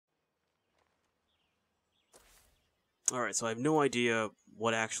Alright, so I have no idea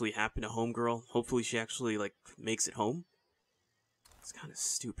what actually happened to Homegirl. Hopefully she actually, like, makes it home. It's kind of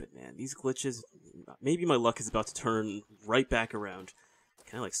stupid, man. These glitches... Maybe my luck is about to turn right back around.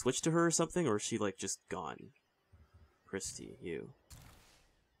 Can I, like, switch to her or something? Or is she, like, just gone? Christy, you.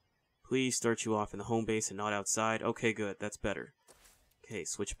 Please start you off in the home base and not outside. Okay, good. That's better. Okay,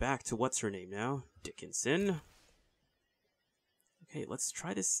 switch back to what's her name now? Dickinson. Okay, let's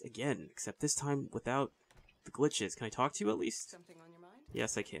try this again, except this time without the glitches. Can I talk to you at least? Something on your mind?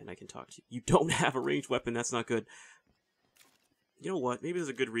 Yes, I can. I can talk to you. You don't have a ranged weapon. That's not good. You know what? Maybe there's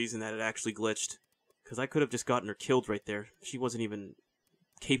a good reason that it actually glitched. Because I could have just gotten her killed right there. She wasn't even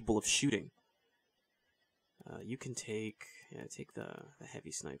capable of shooting. You can take... Yeah, take the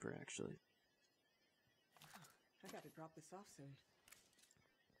heavy sniper, actually. I gotta drop this off soon.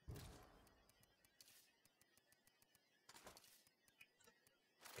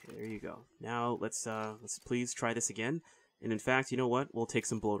 Okay, there you go. Now, let's please try this again. And in fact, you know what? We'll take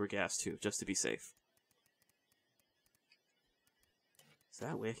some bloater gas, too, just to be safe. So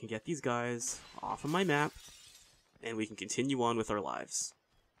that way I can get these guys off of my map, and we can continue on with our lives.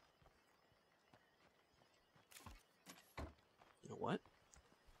 You know what?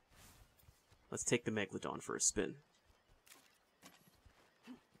 Let's take the Megalodon for a spin.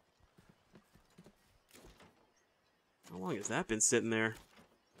 How long has that been sitting there?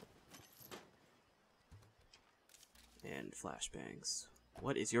 And flashbangs.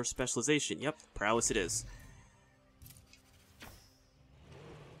 What is your specialization? Yep, prowess it is.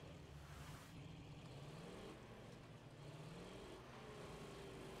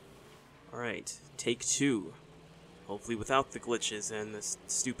 Alright, take 2. Hopefully without the glitches and this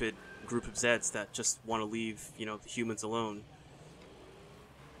stupid group of Zeds that just want to leave, you know, the humans alone.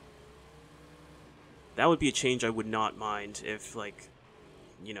 That would be a change I would not mind if, like,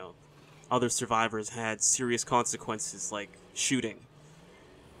 you know, other survivors had serious consequences, like shooting.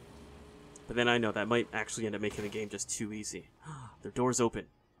 But then I know that might actually end up making the game just too easy. Their door's open.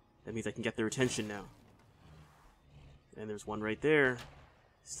 That means I can get their attention now. And there's one right there.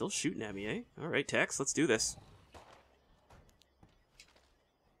 Still shooting at me, eh? Alright, Tex, let's do this.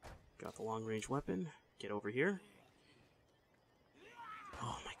 Got the long-range weapon. Get over here.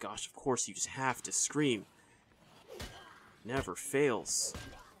 Oh my gosh, of course you just have to scream. Never fails.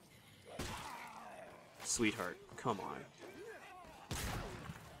 Sweetheart, come on.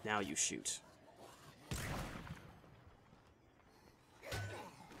 Now you shoot.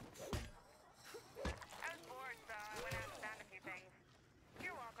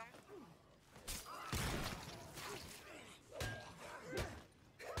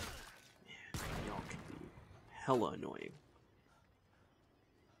 Man, y'all can be hella annoying.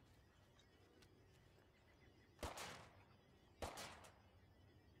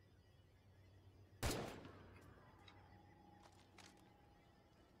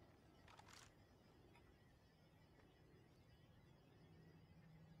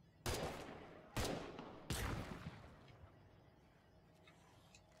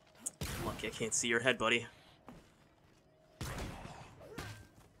 Lucky I can't see your head, buddy. Yeah,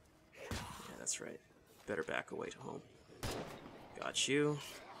 that's right. Better back away to home. Got you.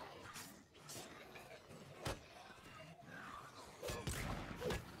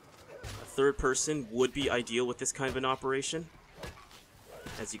 A third person would be ideal with this kind of an operation,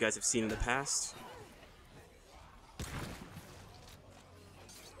 as you guys have seen in the past.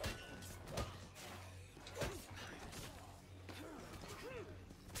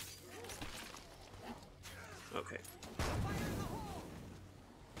 Okay.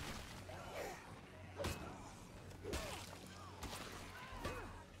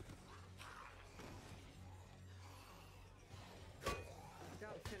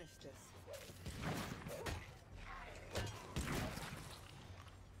 Gotta finish this.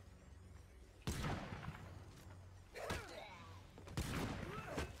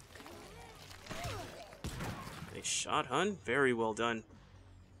 Nice shot, hun. Very well done.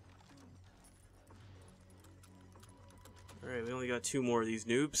 Alright, we only got 2 more of these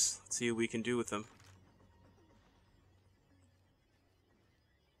noobs. Let's see what we can do with them.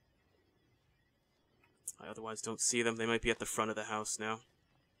 I otherwise don't see them. They might be at the front of the house now.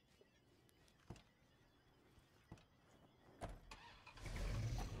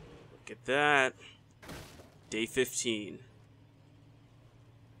 Look at that. Day 15.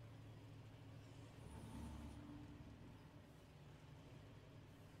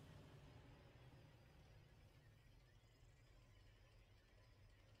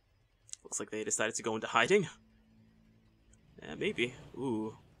 Looks like they decided to go into hiding. Yeah, maybe.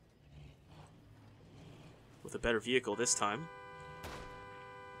 Ooh. With a better vehicle this time.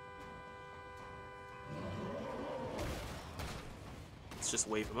 let's just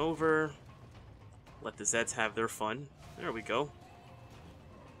wave them over. Let the Zeds have their fun. There we go.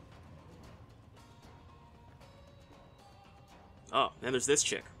 Oh, and there's this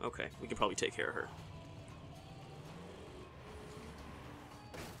chick. Okay, we can probably take care of her.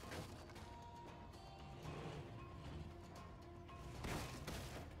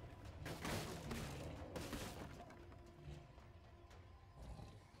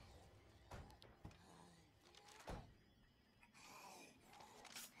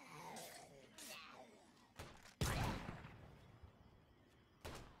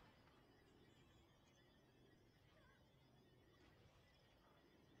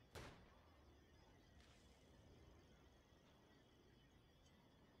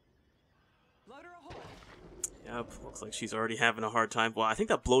 Load her a hole. Yep, looks like she's already having a hard time. Well, I think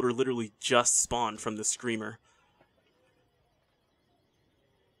that bloater literally just spawned from the screamer.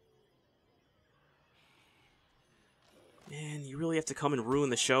 Man, you really have to come and ruin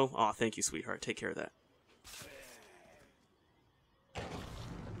the show? Aw, thank you, sweetheart. Take care of that.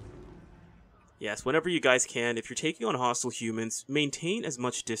 Yes, whenever you guys can, if you're taking on hostile humans, maintain as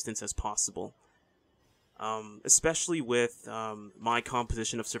much distance as possible. Especially with my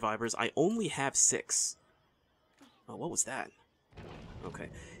composition of survivors, I only have 6. Oh, what was that? Okay.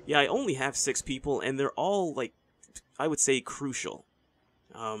 Yeah, I only have 6 people, and they're all, like, I would say crucial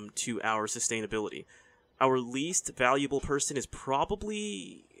to our sustainability. Our least valuable person is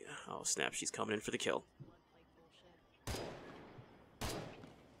probably... Oh, snap, she's coming in for the kill.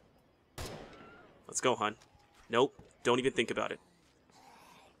 Let's go, hon. Nope, don't even think about it.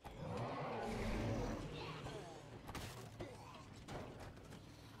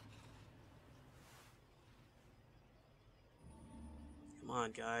 Come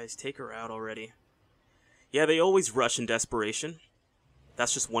on, guys, take her out already. Yeah, they always rush in desperation.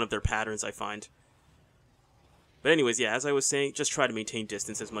 That's just one of their patterns, I find. But anyways, yeah, as I was saying, just try to maintain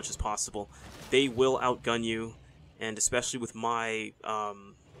distance as much as possible. They will outgun you, and especially with my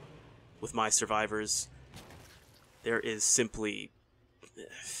survivors, there is simply...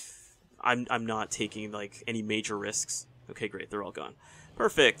 I'm not taking, like, any major risks. Okay, great, they're all gone.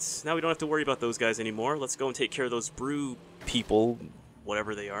 Perfect! Now we don't have to worry about those guys anymore. Let's go and take care of those brew people,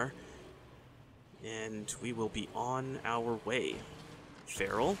 whatever they are. And we will be on our way.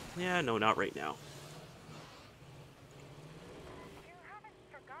 Feral? Yeah, no, not right now.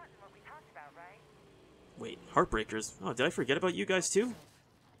 Wait, Heartbreakers? Oh, did I forget about you guys too?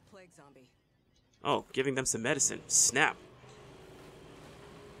 Plague zombie. Oh, giving them some medicine. Snap.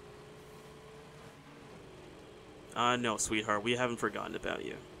 No, sweetheart, we haven't forgotten about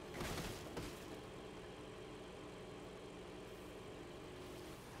you.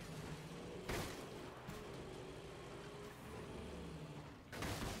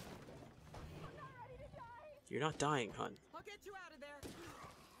 You're not dying, hun. I'll get you out of there.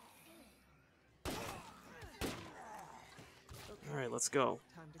 Alright, let's go.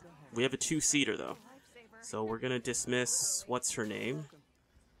 Time to go home. We have a 2-seater, though. So we're gonna dismiss... What's her name?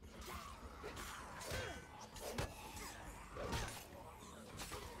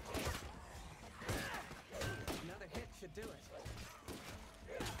 Another hit should do it.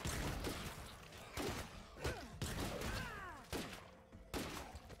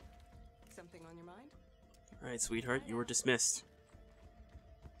 Something on your mind? Alright, sweetheart, you were dismissed.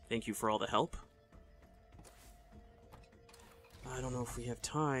 Thank you for all the help. I don't know if we have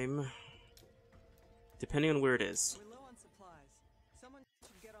time. Depending on where it is. We're low on supplies. Someone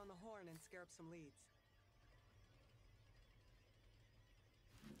should get on the horn and scare up some leads.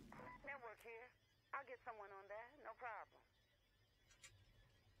 Network here. I'll get someone on that. No problem.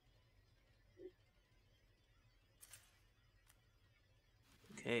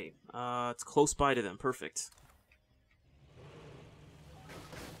 Okay, it's close by to them. Perfect.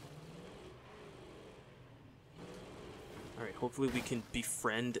 Alright, hopefully we can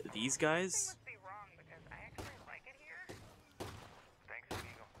befriend these guys. Must be wrong because I actually like it here. Thanks,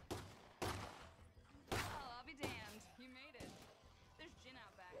 amigo. Oh, I'll be damned. You made it. There's gin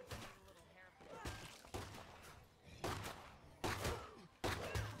out back if you need a little hair.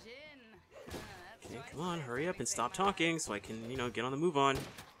 Gin. That's Okay, twice come on, as hurry up and anything, stop my talking so I can, you know, get on the move on.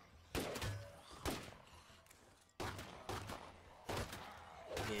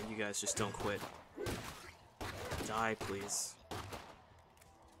 Man, you guys just don't quit. Die, please.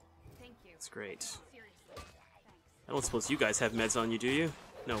 Thank you. That's great. Seriously. Thanks. I don't suppose you guys have meds on you, do you?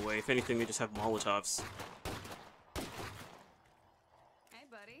 No way. If anything, they just have Molotovs. Hey,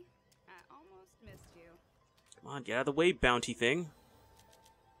 buddy. I almost missed you. Come on, get out of the way, bounty thing.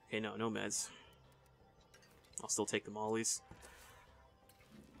 Okay, no meds. I'll still take the mollies.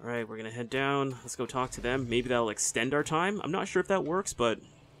 Alright, we're gonna head down. Let's go talk to them. Maybe that'll extend our time. I'm not sure if that works, but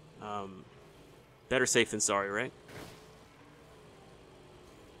better safe than sorry, right?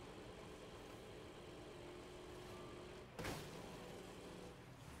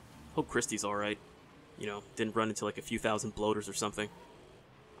 Hope Christie's alright. You know, didn't run into like a few thousand bloaters or something.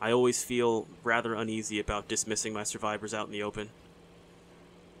 I always feel rather uneasy about dismissing my survivors out in the open.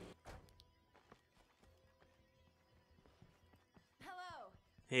 Hello.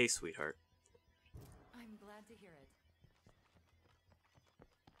 Hey, sweetheart. I'm glad to hear it.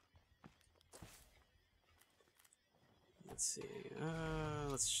 Let's see.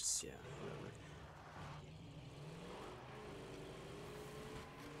 Let's just, yeah, whatever.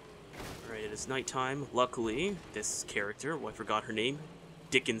 Alright, it is nighttime. Luckily, this character, I forgot her name,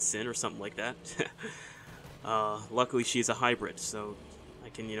 Dickinson or something like that. Luckily she's a hybrid, so I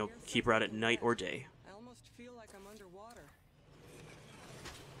can, you know, keep her out at night or day. I almost feel like I'm underwater.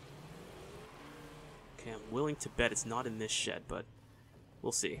 Okay, I'm willing to bet it's not in this shed, but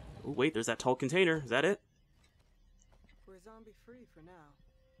we'll see. Oh, wait, there's that tall container. Is that it? We're zombie free for now.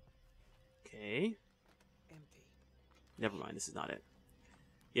 Okay. Empty. Never mind, this is not it.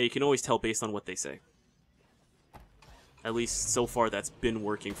 Yeah, you can always tell based on what they say. At least so far that's been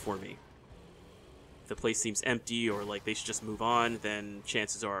working for me. If the place seems empty or like they should just move on, then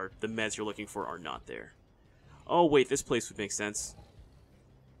chances are the meds you're looking for are not there. Oh wait, this place would make sense.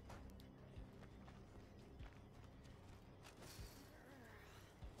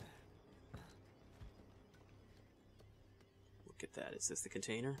 Look at that. Is this the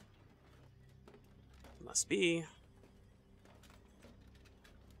container? Must be.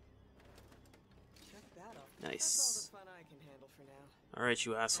 Check that out. Nice. That's all the fun I can handle for now. Alright,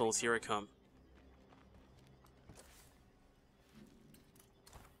 you assholes, here I come.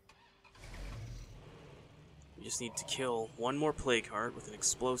 We just need to kill one more plague heart with an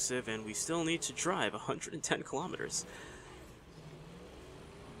explosive, and we still need to drive 110 kilometers.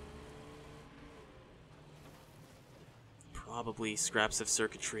 Probably scraps of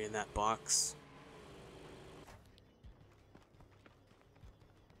circuitry in that box.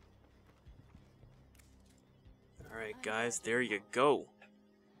 Alright guys, there you go.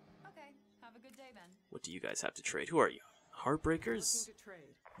 Okay, have a good day then. What do you guys have to trade? Who are you? Heartbreakers? Looking to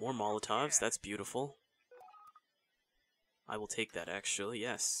trade. More Molotovs, that's beautiful. I will take that actually,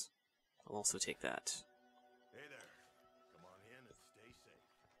 yes. I'll also take that. Hey there. Come on in and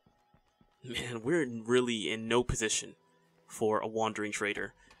stay safe. Man, we're really in no position for a wandering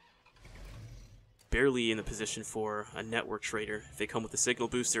trader. Barely in the position for a network trader if they come with a signal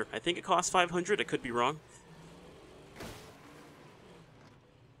booster. I think it costs 500, I could be wrong.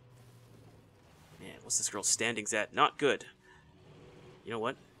 Man, what's this girl's standings at? Not good. You know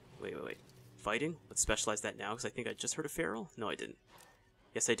what? Wait. Fighting? Let's specialize that now, because I think I just heard a feral? No, I didn't.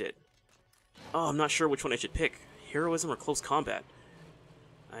 Yes, I did. Oh, I'm not sure which one I should pick. Heroism or close combat?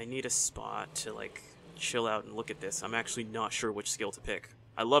 I need a spot to, like, chill out and look at this. I'm actually not sure which skill to pick.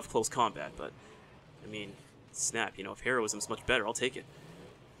 I love close combat, but, I mean, snap, you know, if heroism's much better, I'll take it.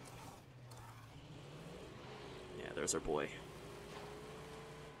 Yeah, there's our boy.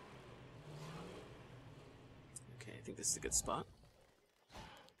 Okay, I think this is a good spot.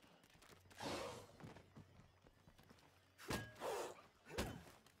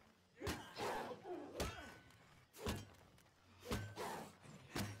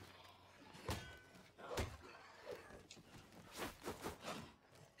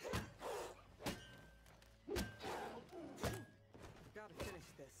 Gotta finish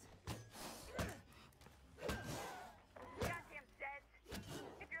this. Goddamn Zeds!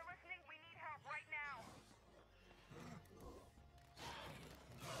 If you're listening, we need help right now!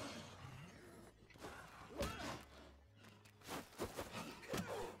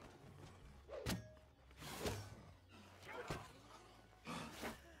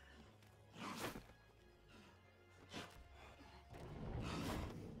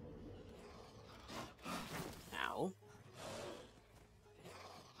 Ow.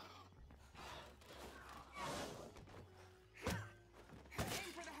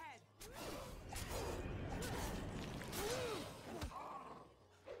 Aim for the head.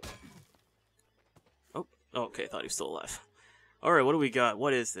 Oh, okay, I thought he was still alive. Alright, what do we got?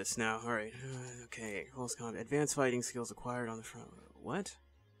 What is this now? Alright, okay, close combat. Advanced fighting skills acquired on the front. What?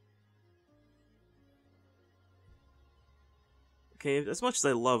 Okay, as much as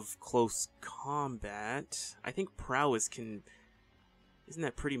I love close combat, I think prowess can... Isn't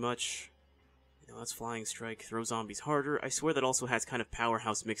that pretty much... You know, that's flying strike, throw zombies harder. I swear that also has kind of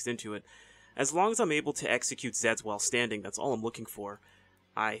powerhouse mixed into it. As long as I'm able to execute Zeds while standing, that's all I'm looking for.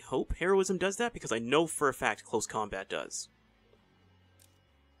 I hope heroism does that, because I know for a fact close combat does.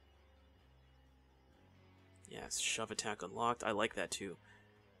 Yes, shove attack unlocked. I like that too.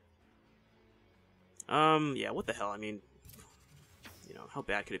 Yeah, what the hell? I mean, you know, how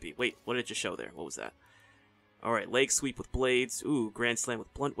bad could it be? Wait, what did it just show there? What was that? Alright, leg sweep with blades. Ooh, grand slam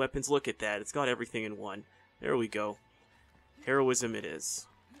with blunt weapons. Look at that. It's got everything in one. There we go. Heroism it is.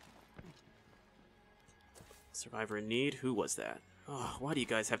 Survivor in need? Who was that? Oh, why do you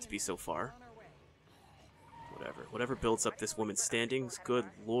guys have to be so far? Whatever. Whatever builds up this woman's standings. Good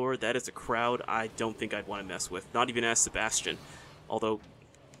lord, that is a crowd I don't think I'd want to mess with. Not even as Sebastian. Although,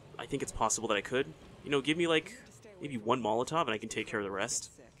 I think it's possible that I could. You know, give me like, maybe one Molotov and I can take care of the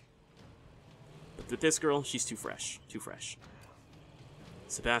rest. But with this girl, she's too fresh. Too fresh.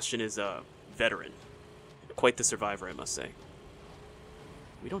 Sebastian is a veteran. Quite the survivor, I must say.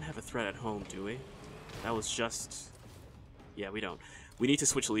 We don't have a threat at home, do we? That was just... Yeah, we don't. We need to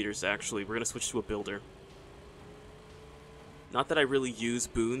switch leaders, actually. We're going to switch to a builder. Not that I really use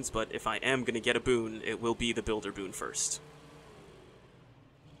boons, but if I am going to get a boon, it will be the builder boon first.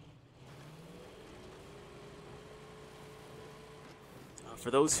 For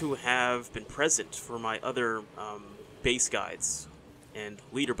those who have been present for my other base guides and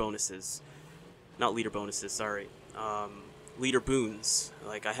leader bonuses, not leader bonuses, sorry, leader boons,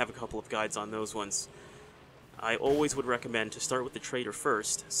 like I have a couple of guides on those ones, I always would recommend to start with the trader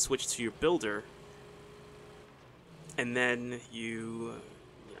first, switch to your builder, and then you,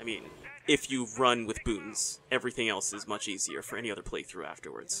 I mean, if you run with boons, everything else is much easier for any other playthrough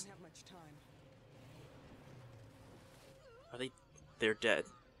afterwards. Don't have much time. Are they... They're dead.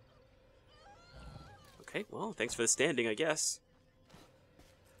 Okay, well, thanks for the standing, I guess.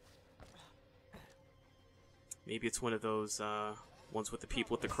 Maybe it's one of those, ones with the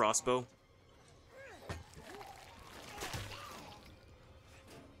people with the crossbow.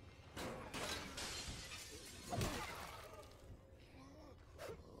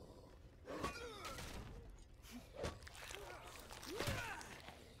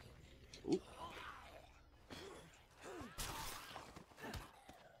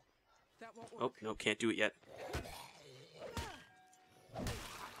 Oh, no, can't do it yet.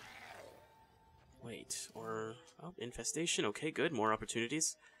 Wait, or... Oh, infestation. Okay, good. More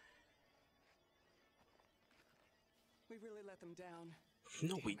opportunities. We really let them down.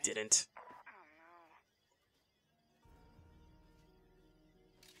 No, we didn't.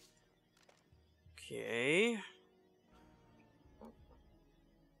 Okay.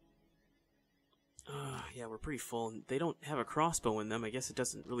 Yeah, we're pretty full. They don't have a crossbow in them. I guess it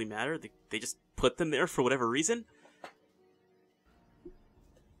doesn't really matter. They just put them there for whatever reason.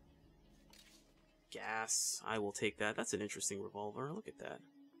 Gas. I will take that. That's an interesting revolver. Look at that.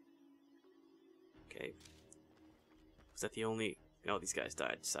 Okay. Was that the only... Oh, these guys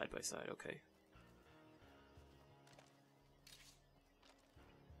died side by side. Okay.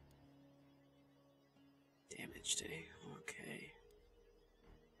 Damaged, eh? Okay.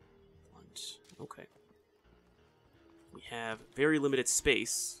 Blunt. Okay. We have very limited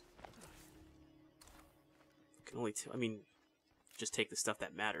space. Can only... I mean, just take the stuff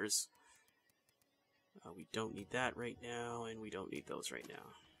that matters. We don't need that right now, and we don't need those right now.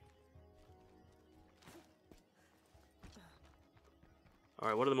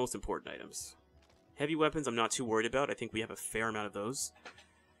 Alright, what are the most important items? Heavy weapons I'm not too worried about. I think we have a fair amount of those.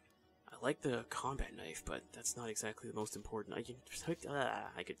 I like the combat knife, but that's not exactly the most important. I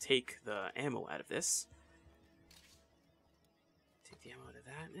could take the ammo out of this. Take the ammo out of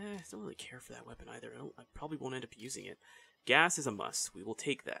that. I don't really care for that weapon either. I probably won't end up using it. Gas is a must. We will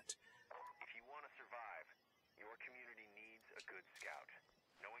take that. If you want to survive, your community needs a good scout.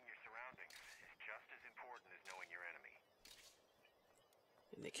 Knowing your surroundings is just as important as knowing your enemy.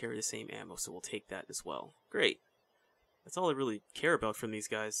 And they carry the same ammo, so we'll take that as well. Great. That's all I really care about from these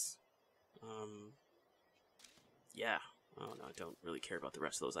guys. Yeah. Oh no, I don't really care about the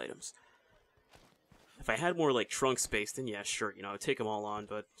rest of those items. If I had more, like, trunk space, then yeah, sure, you know, I would take them all on,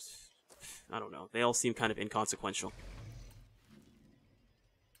 but... I don't know. They all seem kind of inconsequential.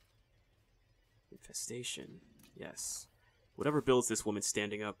 Infestation. Yes. Whatever builds this woman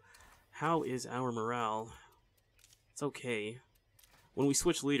standing up. How is our morale? It's okay. When we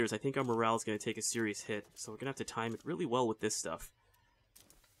switch leaders, I think our morale is going to take a serious hit, so we're going to have to time it really well with this stuff.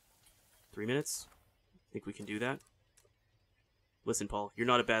 3 minutes? Think we can do that? Listen, Paul, you're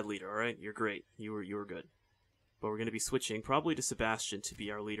not a bad leader, alright? You're great. You were good. But we're going to be switching probably to Sebastian to be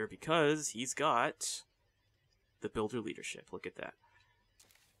our leader because he's got the builder leadership. Look at that.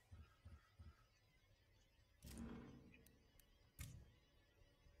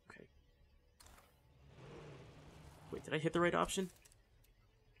 Okay. Wait, did I hit the right option?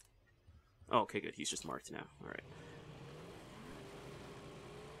 Oh, okay, good. He's just marked now. Alright.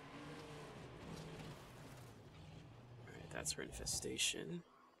 That's her infestation.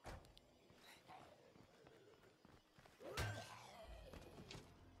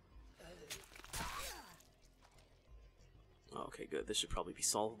 Okay, good. This should probably be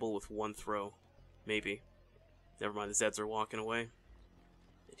solvable with one throw. Maybe. Never mind, the Zeds are walking away.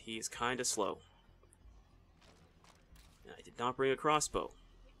 And he is kinda slow. And I did not bring a crossbow.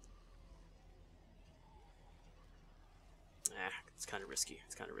 It's kinda risky.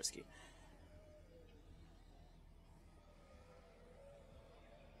 It's kinda risky.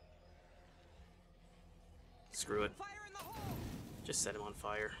 Screw it. Fire in the hole! Just set him on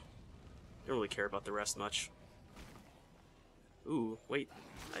fire. Don't really care about the rest much. Ooh, wait.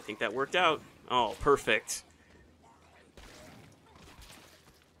 I think that worked out. Oh, perfect.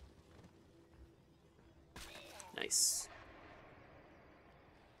 Nice.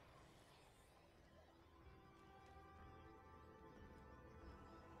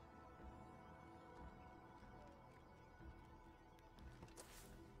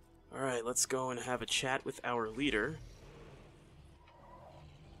 Alright, let's go and have a chat with our leader.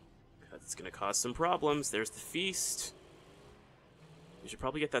 It's gonna cause some problems. There's the feast. We should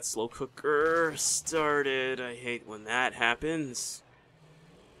probably get that slow cooker started. I hate when that happens.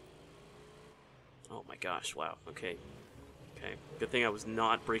 Oh my gosh, wow. Okay. Okay. Good thing I was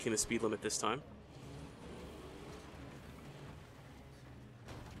not breaking the speed limit this time.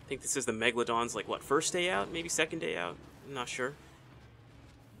 I think this is the Megalodon's, like, what, first day out? Maybe second day out? I'm not sure.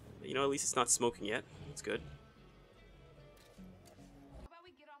 But, you know, at least it's not smoking yet. That's good. How about we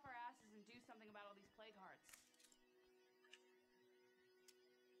get off our asses and do something about all these plague hearts?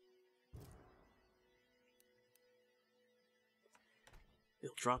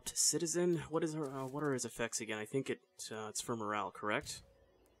 It'll drop to citizen. What are his effects again? I think it's for morale, correct?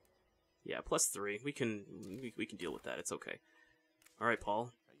 Yeah, +3. We can deal with that. It's okay. All right, Paul.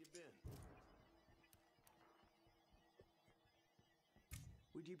 How you been?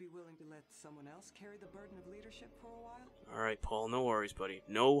 Would you be willing to let someone else carry the burden of leadership for a while? All right, Paul. No worries, buddy.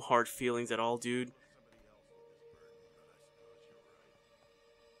 No hard feelings at all, dude.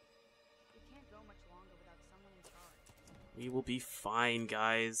 We can't go much longer without someone in charge. We will be fine,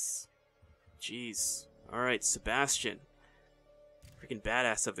 guys. Jeez. All right, Sebastian. Freaking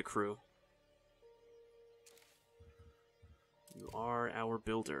badass of the crew. You are our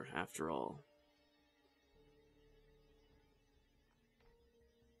builder, after all.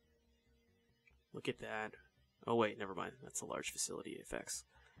 Look at that. Oh wait, never mind. That's a large facility effects.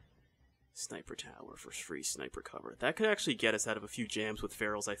 Sniper tower for free sniper cover. That could actually get us out of a few jams with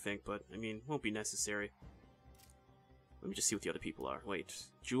ferals, I think, but, I mean, won't be necessary. Let me just see what the other people are. Wait,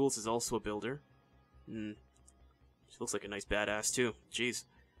 Jules is also a builder. She looks like a nice badass, too. Jeez.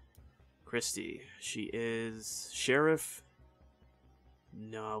 Christy, she is sheriff.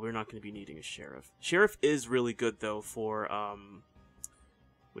 No, we're not going to be needing a sheriff. Sheriff is really good, though, for,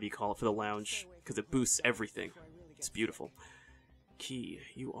 what do you call it, for the lounge, because it boosts everything. It's beautiful. Key,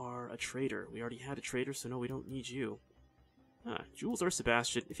 you are a traitor. We already had a traitor, so no, we don't need you. Jules or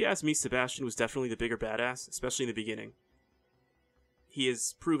Sebastian. If you ask me, Sebastian was definitely the bigger badass, especially in the beginning. He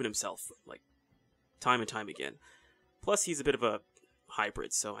has proven himself, like, time and time again. Plus, he's a bit of a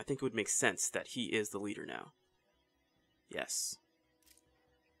hybrid, so I think it would make sense that he is the leader now. Yes.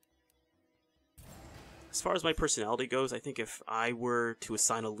 As far as my personality goes, I think if I were to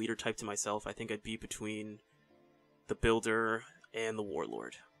assign a leader type to myself, I think I'd be between the builder and the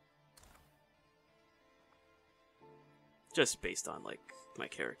warlord. Just based on, like, my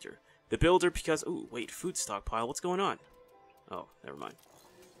character. The builder because... Ooh, wait, food stockpile. What's going on? Oh, never mind.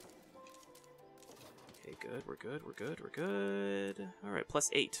 Okay, good. We're good. We're good. We're good. Alright,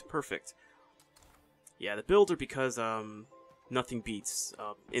 +8. Perfect. Yeah, the builder because, nothing beats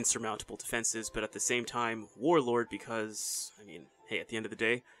insurmountable defenses, but at the same time, warlord because, I mean, hey, at the end of the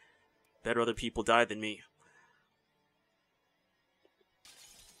day, better other people die than me.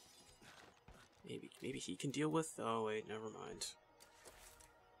 Maybe he can deal with... Oh, wait, never mind.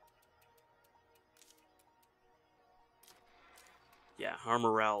 Yeah, our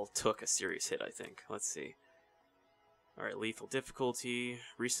morale took a serious hit, I think. Let's see. Alright, lethal difficulty.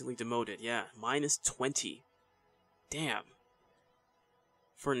 Recently demoted. Yeah, -20. Damn.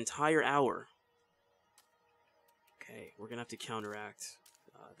 For an entire hour. Okay, we're gonna have to counteract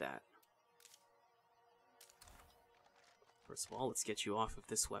that. First of all, let's get you off of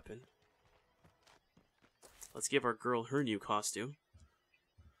this weapon. Let's give our girl her new costume.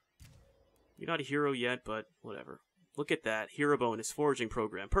 You're not a hero yet, but whatever. Look at that. Hero bonus foraging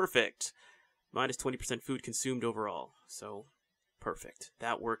program. Perfect! -20% food consumed overall. So, perfect.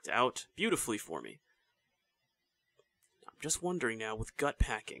 That worked out beautifully for me. I'm just wondering now with gut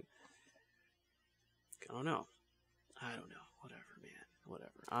packing. I don't know. I don't know. Whatever, man.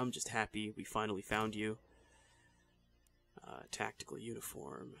 Whatever. I'm just happy we finally found you. Tactical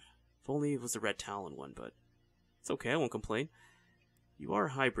uniform. If only it was the red Talon one, but it's okay. I won't complain. You are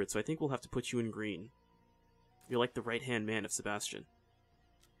a hybrid, so I think we'll have to put you in green. You're like the right-hand man of Sebastian.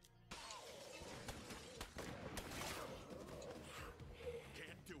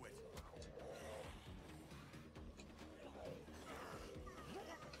 Can't do it.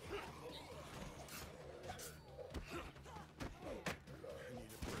 I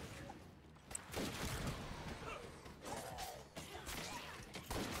need a break.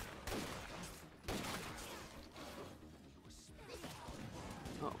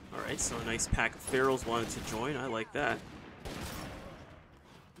 Oh, alright, so a nice pack of ferals wanted to join. I like that.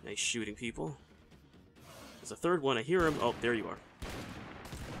 Nice shooting people. There's a third one. I hear him. Oh, there you are.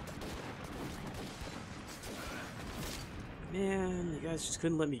 Man, you guys just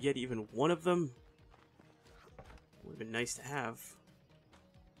couldn't let me get even one of them. Would have been nice to have.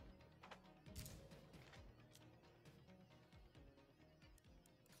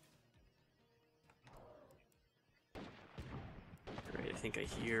 Alright, I think I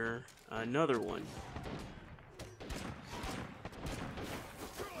hear another one.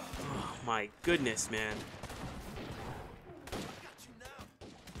 Oh my goodness, man.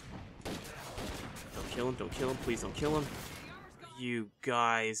 Don't kill him, don't kill him, please don't kill him. You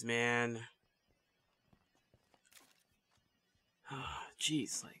guys, man.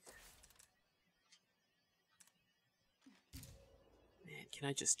 Jeez, like... Man, can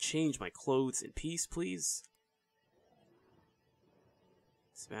I just change my clothes in peace, please?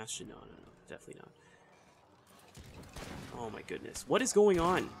 Sebastian? No, definitely not. Oh my goodness. What is going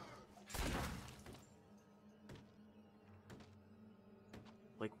on?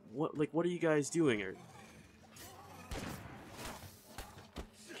 What are you guys doing? Or...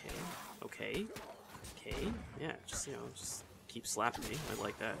 Okay. Yeah, just, you know, just keep slapping me. I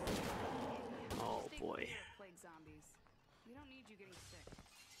like that. Oh boy. Plague zombies. We don't need you getting sick.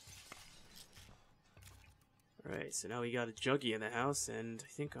 Alright, so now we got a Juggy in the house, and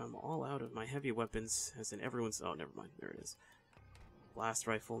I think I'm all out of my heavy weapons, as in everyone's... Oh, never mind. There it is. Blast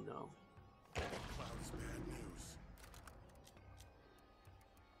rifle, no. Cloud is bad news.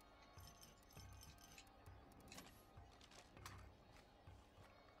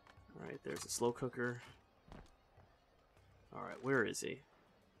 Alright, there's a slow cooker. Alright, where is he?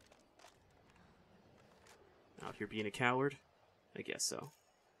 Out here being a coward? I guess so.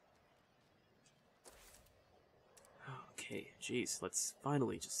 Okay, jeez, let's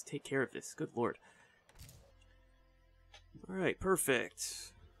finally just take care of this. Good lord. Alright,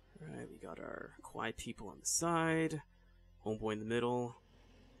 perfect. Alright, we got our quiet people on the side. Homeboy in the middle.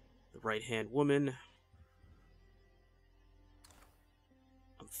 The right-hand woman.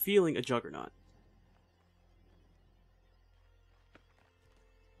 I'm feeling a juggernaut.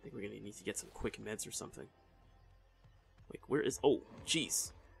 I think we're gonna need to get some quick meds or something. Like, where is... Oh,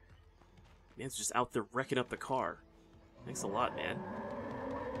 jeez. Man's just out there wrecking up the car. Thanks a lot, man.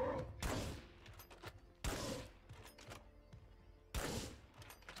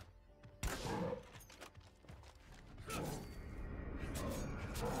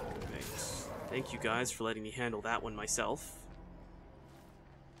 Thanks. Thank you guys for letting me handle that one myself.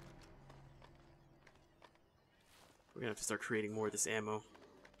 We're gonna have to start creating more of this ammo.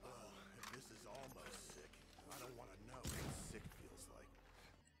 If this is almost sick, I don't want to know what sick feels like.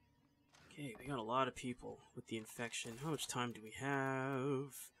 Okay, we got a lot of people with the infection. How much time do we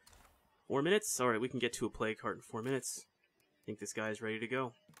have? 4 minutes? Alright, we can get to a plague cart in 4 minutes. I think this guy's ready to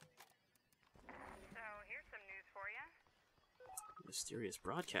go. So, here's some news for you. Mysterious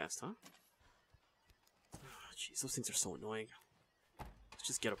broadcast, huh? Jeez, those things are so annoying. Let's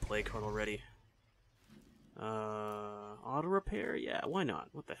just get a plague cart already. Auto repair? Yeah, why not?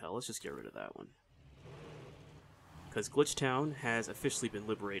 What the hell? Let's just get rid of that one. Because Glitch Town has officially been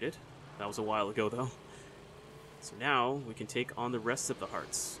liberated. That was a while ago, though. So now we can take on the rest of the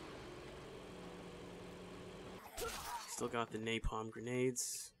hearts. Still got the napalm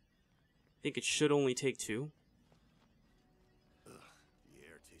grenades. I think it should only take 2. Ugh, the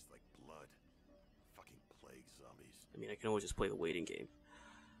air tastes like blood. Fucking plague zombies. I mean, I can always just play the waiting game.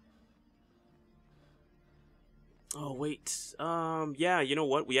 Oh, wait. Yeah, you know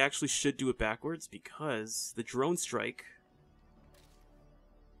what? We actually should do it backwards because the drone strike...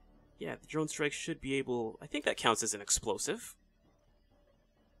 Yeah, the drone strike should be able... I think that counts as an explosive.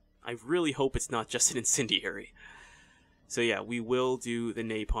 I really hope it's not just an incendiary. So yeah, we will do the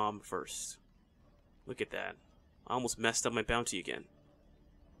napalm first. Look at that. I almost messed up my bounty again.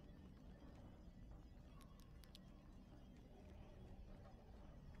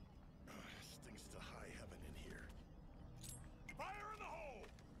 Stinks to high heaven in here.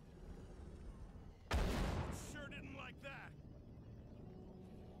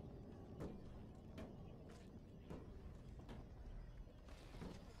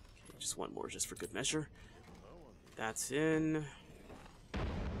 Just one more, just for good measure. That's in.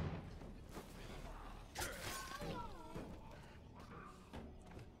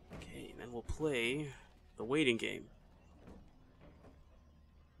 Okay, then we'll play the waiting game.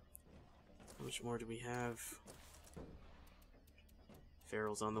 How much more do we have?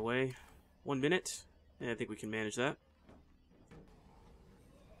 Feral's on the way. 1 minute. Yeah, I think we can manage that.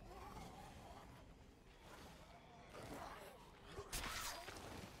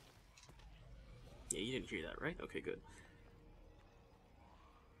 Yeah, you didn't hear that, right? Okay, good.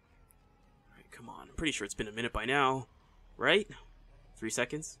 Alright, come on. I'm pretty sure it's been a minute by now. Right? 3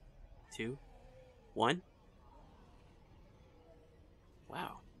 seconds? 2? 1?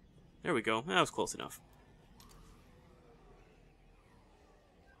 Wow. There we go. That was close enough.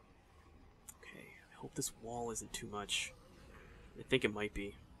 Okay, I hope this wall isn't too much. I think it might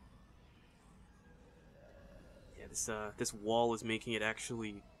be. Yeah, this wall is making it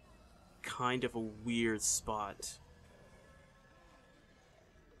actually kind of a weird spot.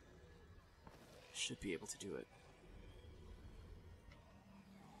 Should be able to do it.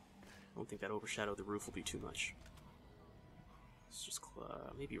 I don't think that overshadow the roof will be too much. Let's just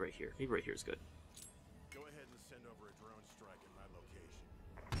maybe right here. Maybe right here is good. Go ahead and send over a drone strike at my location.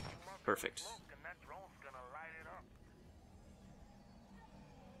 Perfect. And that drone's gonna light it up.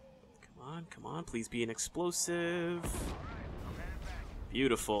 Come on, come on. Please be an explosive.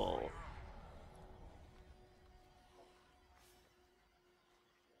 Beautiful.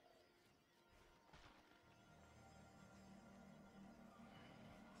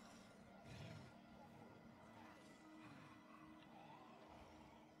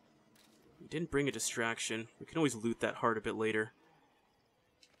 We didn't bring a distraction. We can always loot that heart a bit later.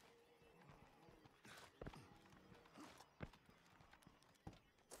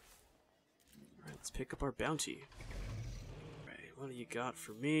 Alright, let's pick up our bounty. Alright, what do you got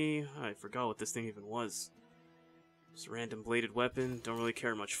for me? I forgot what this thing even was. Just a random bladed weapon. Don't really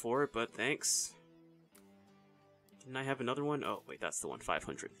care much for it, but thanks. Didn't I have another one? Oh, wait, that's the one.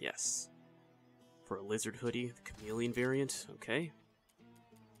 500. Yes. For a lizard hoodie, the chameleon variant. Okay.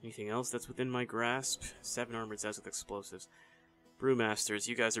 Anything else that's within my grasp? 7 armored sets with explosives. Brewmasters,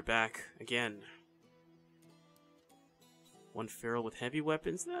 you guys are back again. 1 feral with heavy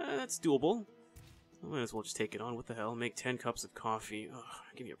weapons? That's doable. I might as well just take it on. What the hell? Make 10 cups of coffee. Ugh,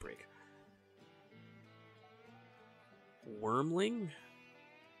 give me a break. Wormling?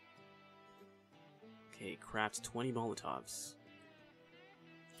 Okay, craft 20 Molotovs.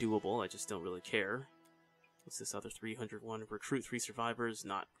 Doable, I just don't really care. What's this other 301? Recruit 3 survivors.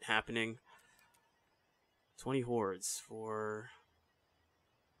 Not happening. 20 hordes for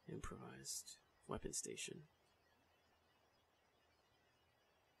improvised weapon station.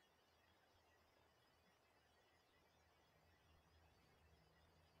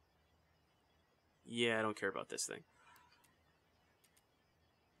 Yeah, I don't care about this thing.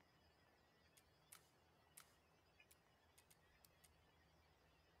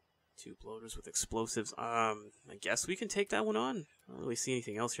 Two bloaters with explosives. I guess we can take that one on. I don't really see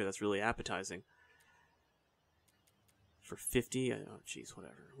anything else here that's really appetizing. For 50, oh jeez,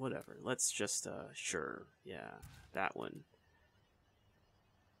 whatever. Let's just, sure, yeah, that one.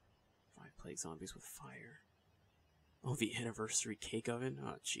 5 plague zombies with fire. Oh, the anniversary cake oven.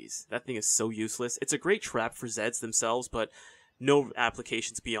 Oh, jeez, that thing is so useless. It's a great trap for Zeds themselves, but no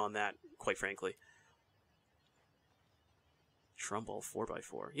applications beyond that, quite frankly. Trumball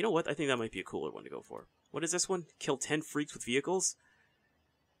 4x4. You know what? I think that might be a cooler one to go for. What is this one? Kill 10 freaks with vehicles?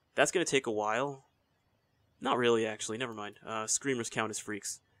 That's going to take a while. Not really, actually. Never mind. Screamers count as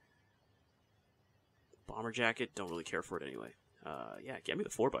freaks. Bomber jacket. Don't really care for it anyway. Yeah, get me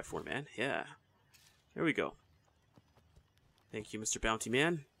the 4x4, man. Yeah. There we go. Thank you, Mr. Bounty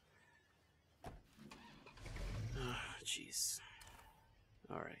Man. Jeez.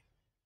 Alright.